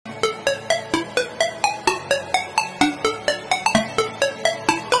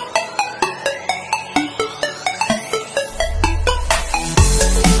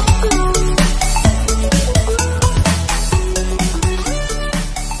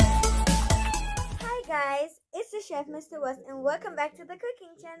it's the chef, Mr. West, and welcome back to the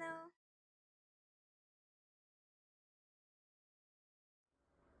cooking channel.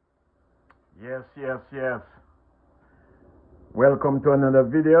 Yes, yes, yes. Welcome to another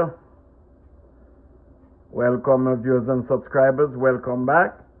video. Welcome, viewers and subscribers. Welcome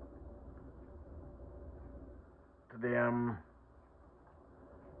back. Today I'm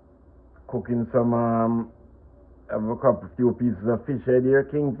cooking some, I have a few pieces of fish head here,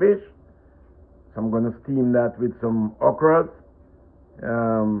 kingfish. So I'm going to steam that with some okras,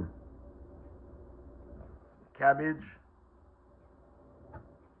 cabbage,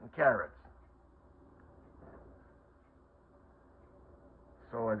 and carrots.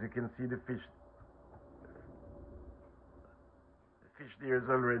 So as you can see, the fish there is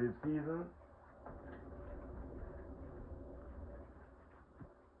already seasoned.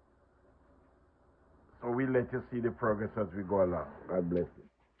 So we'll let you see the progress as we go along. God bless you.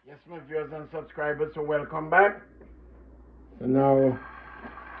 Yes, my viewers and subscribers, so welcome back. So now,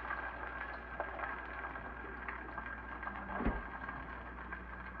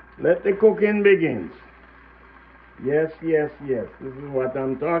 let the cooking begin. Yes, yes, yes. This is what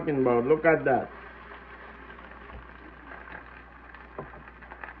I'm talking about. Look at that.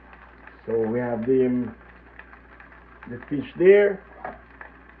 So we have the fish there.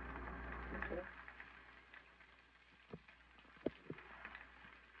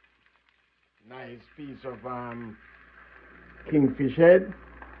 Nice piece of kingfish head.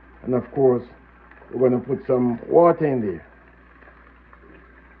 And of course, we're going to put some water in there.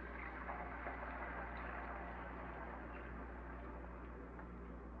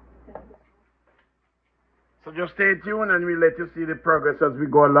 So just stay tuned and we'll let you see the progress as we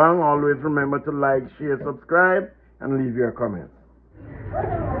go along. Always remember to like, share, subscribe, and leave your comments.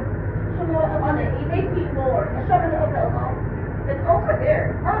 It's over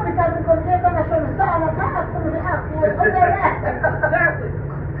there. Oh, because it's going to live on the shoulder. So I'm not going to have to over there. Exactly.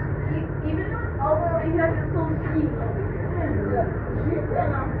 Even though it's over here, it's still sheep over here. Sheep, you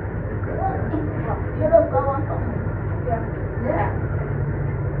know. You don't go on something. Yeah. Yeah.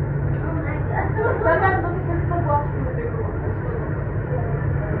 Oh my God. Sometimes look at this foot walk from the bigger one.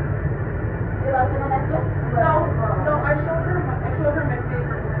 You like the one that's just? No, I showed her my favorite one.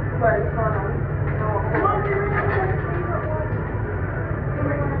 But it's not on.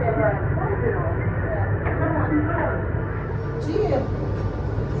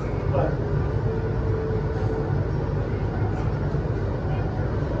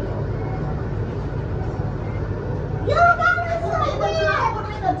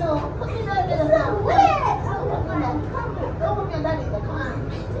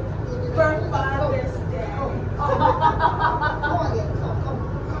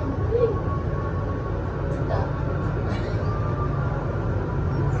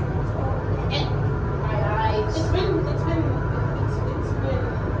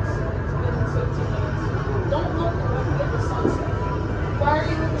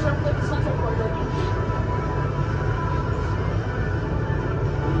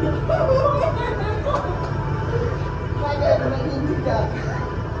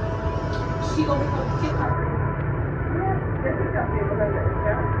 She gonna become kick her.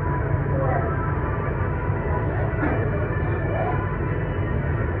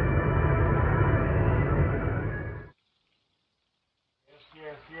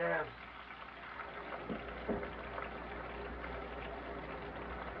 Yes, yes.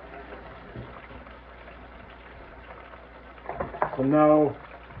 So now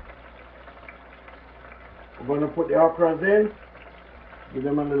we're going to put the okras in, give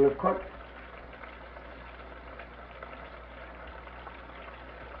them a little cut.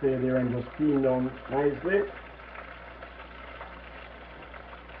 Stay there and just steam down nicely.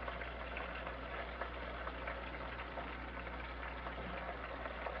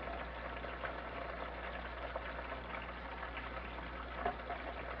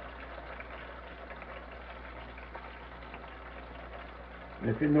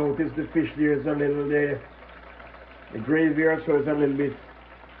 If you notice, the fish there is a little, the gravy here, so it's a little bit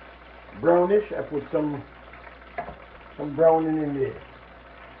brownish. I put some browning in there.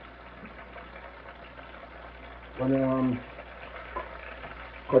 Gonna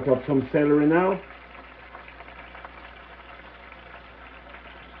cut up some celery now.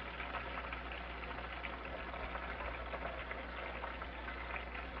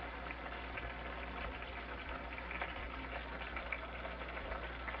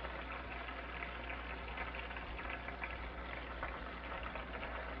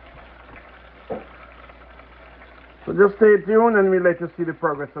 So just stay tuned and we'll let you see the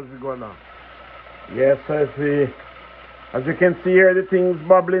progress as we go along. Yes, as you can see here, the thing's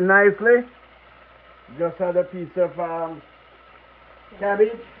bubbling nicely. Just add a piece of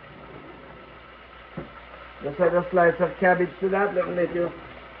cabbage. Just add a slice of cabbage to that. Let me let you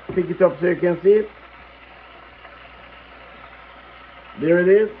pick it up so you can see it. There it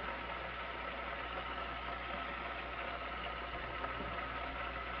is.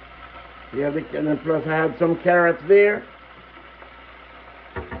 Yeah, and then plus I had some carrots there.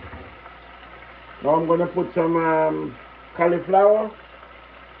 Now I'm going to put some cauliflower.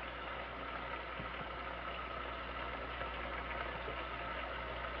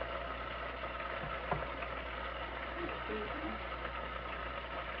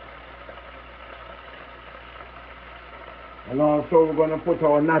 And also we're going to put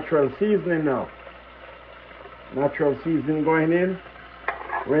our natural seasoning now. Natural seasoning going in.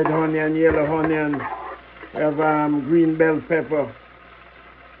 Red onion, yellow onion. We have green bell pepper.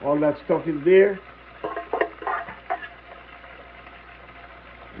 All that stuff is there.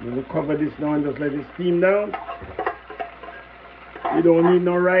 I'm going to cover this now and just let it steam down. You don't need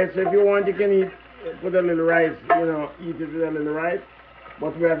no rice. If you want, you can put a little rice, eat it with a little rice.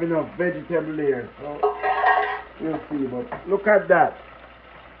 But we have enough vegetable there. So we'll see. But look at that.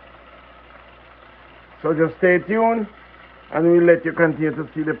 So just stay tuned and we'll let you continue to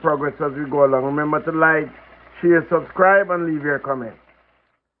see the progress as we go along. Remember to like, share, subscribe, and leave your comment.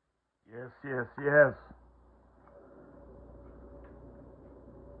 Yes, yes, yes.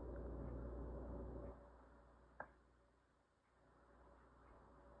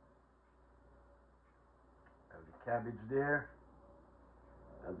 Have the cabbage there.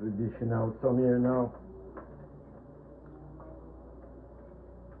 As we're dishing out some here now.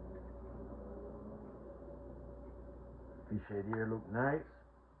 Fish head here look nice.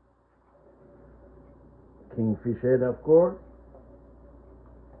 Kingfish head, of course.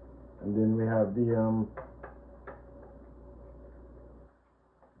 And then we have the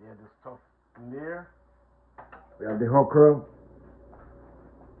stuff in there. We have the okra.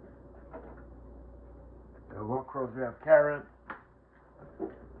 We have okras, we have carrot.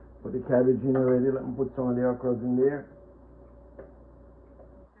 Put the cabbage in already. Let me put some of the okras in there.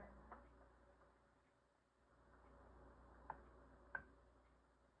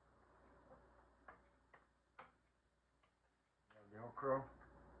 The okra.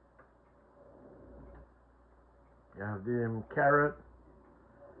 You have the carrot,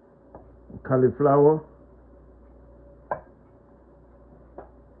 cauliflower.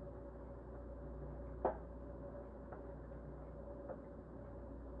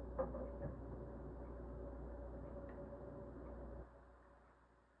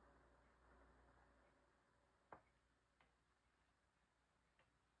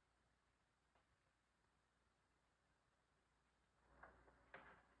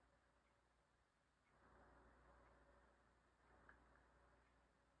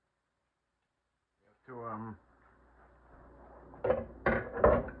 To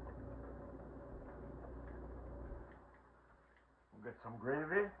get some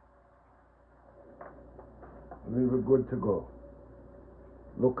gravy, and we were good to go.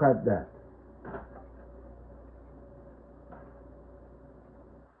 Look at that.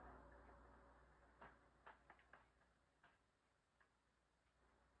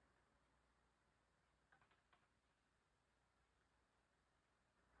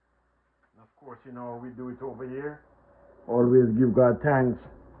 And of course, we do it over here. Always give God thanks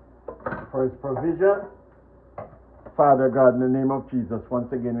for His provision. Father God, in the name of Jesus,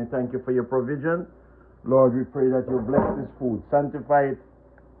 once again, we thank you for your provision. Lord, we pray that you bless this food. Sanctify it,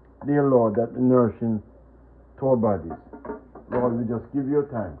 dear Lord, that the nourishing to our bodies. Lord, we just give you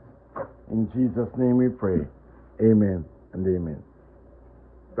thanks. In Jesus' name we pray. Amen and amen.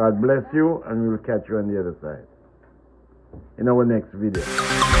 God bless you, and we will catch you on the other side in our next video.